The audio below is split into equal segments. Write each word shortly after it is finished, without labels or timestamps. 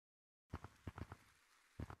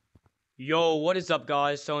Yo, what is up,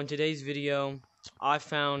 guys? So in today's video, I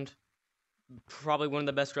found probably one of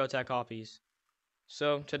the best Gtag copies.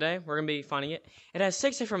 So today we're gonna be finding it. It has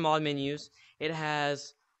 6 different mod menus. It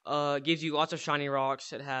has gives you lots of shiny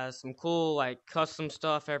rocks. It has some cool like custom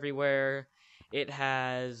stuff everywhere. It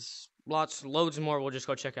has loads more. We'll just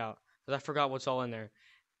go check out because I forgot what's all in there.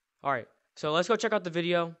 All right, so let's go check out the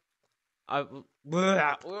video.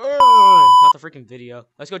 Not the freaking video.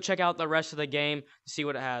 Let's go check out the rest of the game to see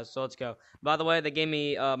what it has. So let's go. By the way, they gave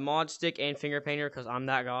me mod stick and finger painter because I'm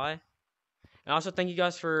that guy. And also thank you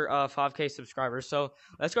guys for 5K subscribers. So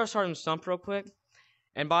let's go start in Stump real quick.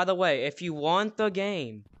 And by the way, if you want the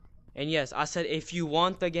game, and yes, I said if you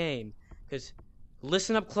want the game, because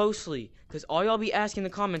listen up closely, because all y'all be asking in the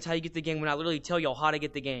comments how you get the game when I literally tell y'all how to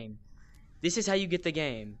get the game. This is how you get the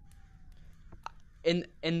game. In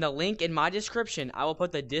the link in my description, I will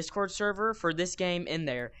put the Discord server for this game in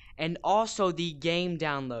there, and also the game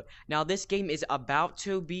download. Now, this game is about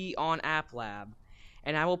to be on applab,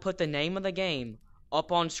 and I will put the name of the game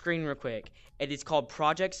up on screen real quick. It is called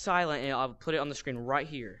Project Silent, and I'll put it on the screen right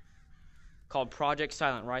here. Called Project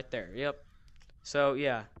Silent, right there. Yep. So,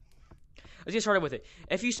 yeah. Let's get started with it.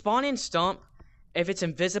 If you spawn in Stump, if it's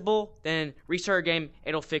invisible, then restart your game.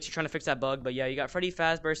 It'll fix. You're trying to fix that bug. But yeah, you got Freddy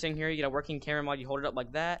Fazbear sitting here. You got a working camera mod. You hold it up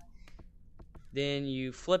like that. Then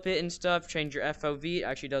you flip it and stuff. Change your FOV. It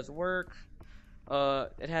actually does work.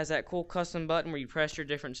 It has that cool custom button where you press your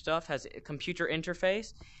different stuff. Has a computer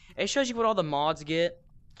interface. It shows you what all the mods get.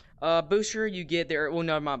 Booster, you get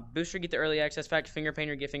the Booster get the early access fact. Finger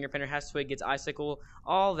painter, get finger painter. Has swig, gets icicle.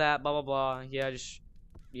 All that. Blah blah blah.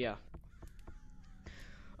 Yeah.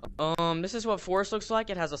 This is what Forest looks like.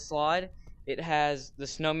 It has a slide. It has the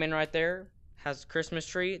snowman right there. Has Christmas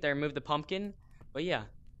tree. They removed the pumpkin. But yeah,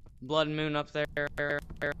 blood moon up there.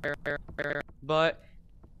 But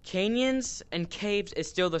canyons and caves is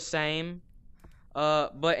still the same.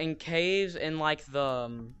 But in caves and like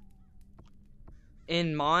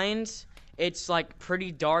in mines, it's like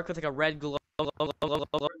pretty dark with like a red glow.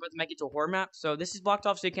 To make it to a horror map. So this is blocked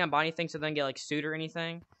off, so you can't buy anything. So then get like sued or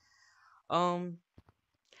anything.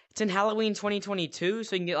 It's in Halloween 2022,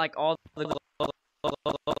 so you can get like all the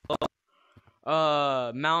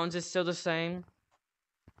mountains is still the same,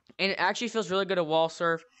 and it actually feels really good to wall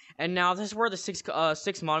surf. And now this is where the six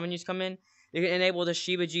mod menus come in. You can enable the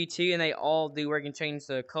Shiba GT, and they all do where you can change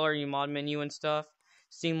the color in your mod menu and stuff.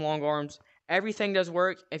 Steam long arms, everything does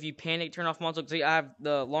work. If you panic, turn off mods. Look, see, I have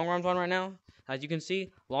the long arms on right now. As you can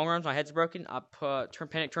see, long arms. My head's broken. I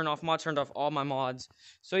turn off mods. Turned off all my mods.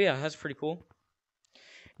 So yeah, that's pretty cool.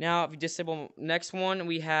 Now, if you disable next one,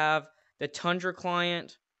 we have the Tundra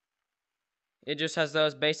client. It just has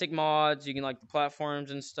those basic mods. You can like the platforms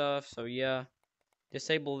and stuff. So yeah,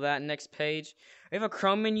 disable that. Next page, we have a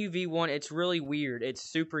Chrome menu V1. It's really weird. It's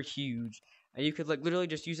super huge, and you could like literally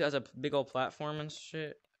just use it as a big old platform and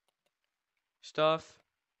shit stuff.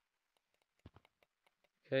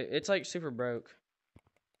 Okay, it's like super broke.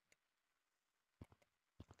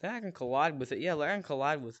 That I can collide with it. Yeah, I can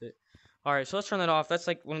collide with it. Alright, so let's turn that off. That's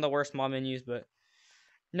like one of the worst mod menus, but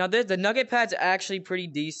now the nugget pad's actually pretty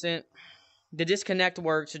decent. The disconnect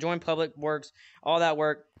works, the join public works, all that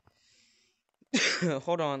work.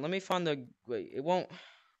 Hold on, let me find it won't.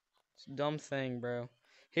 It's a dumb thing, bro.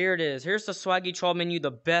 Here it is. Here's the Swaggy Troll menu,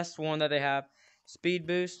 the best one that they have. Speed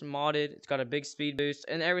boost, modded. It's got a big speed boost,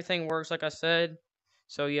 and everything works like I said.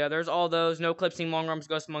 So yeah, there's all those. No clipping, long arms,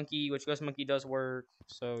 Ghost Monkey, which Ghost Monkey does work.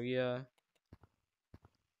 So yeah.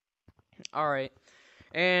 Alright,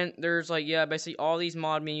 and there's like, yeah, basically all these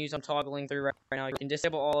mod menus I'm toggling through right now. You can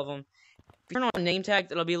disable all of them. If you turn on name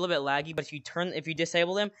tags, it'll be a little bit laggy, but if you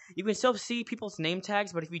disable them, you can still see people's name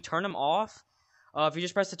tags, but if you turn them off, if you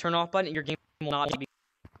just press the turn off button, your game will not be.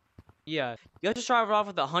 Yeah, you have to start off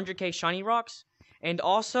with 100k shiny rocks, and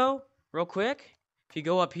also, real quick, if you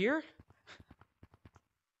go up here,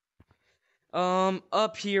 right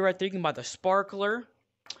there, you can buy the sparkler.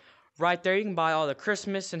 Right there, you can buy all the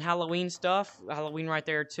Christmas and Halloween stuff. Halloween right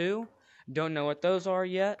there, too. Don't know what those are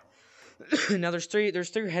yet. Now, there's three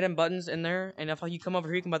hidden buttons in there. And if you come over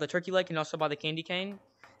here, you can buy the turkey leg and also buy the candy cane. And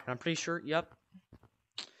I'm pretty sure, yep.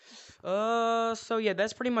 So, yeah,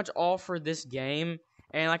 that's pretty much all for this game.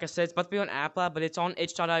 And like I said, it's about to be on applab, but it's on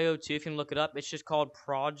itch.io, too, if you can look it up. It's just called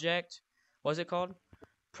Project. What is it called?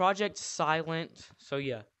 Project Silent. So,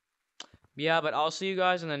 yeah. Yeah, but I'll see you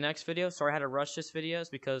guys in the next video. Sorry I had to rush this video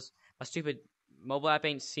because my stupid mobile app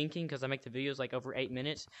ain't syncing because I make the videos like over 8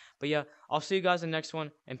 minutes. But yeah, I'll see you guys in the next one,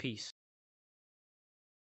 and peace.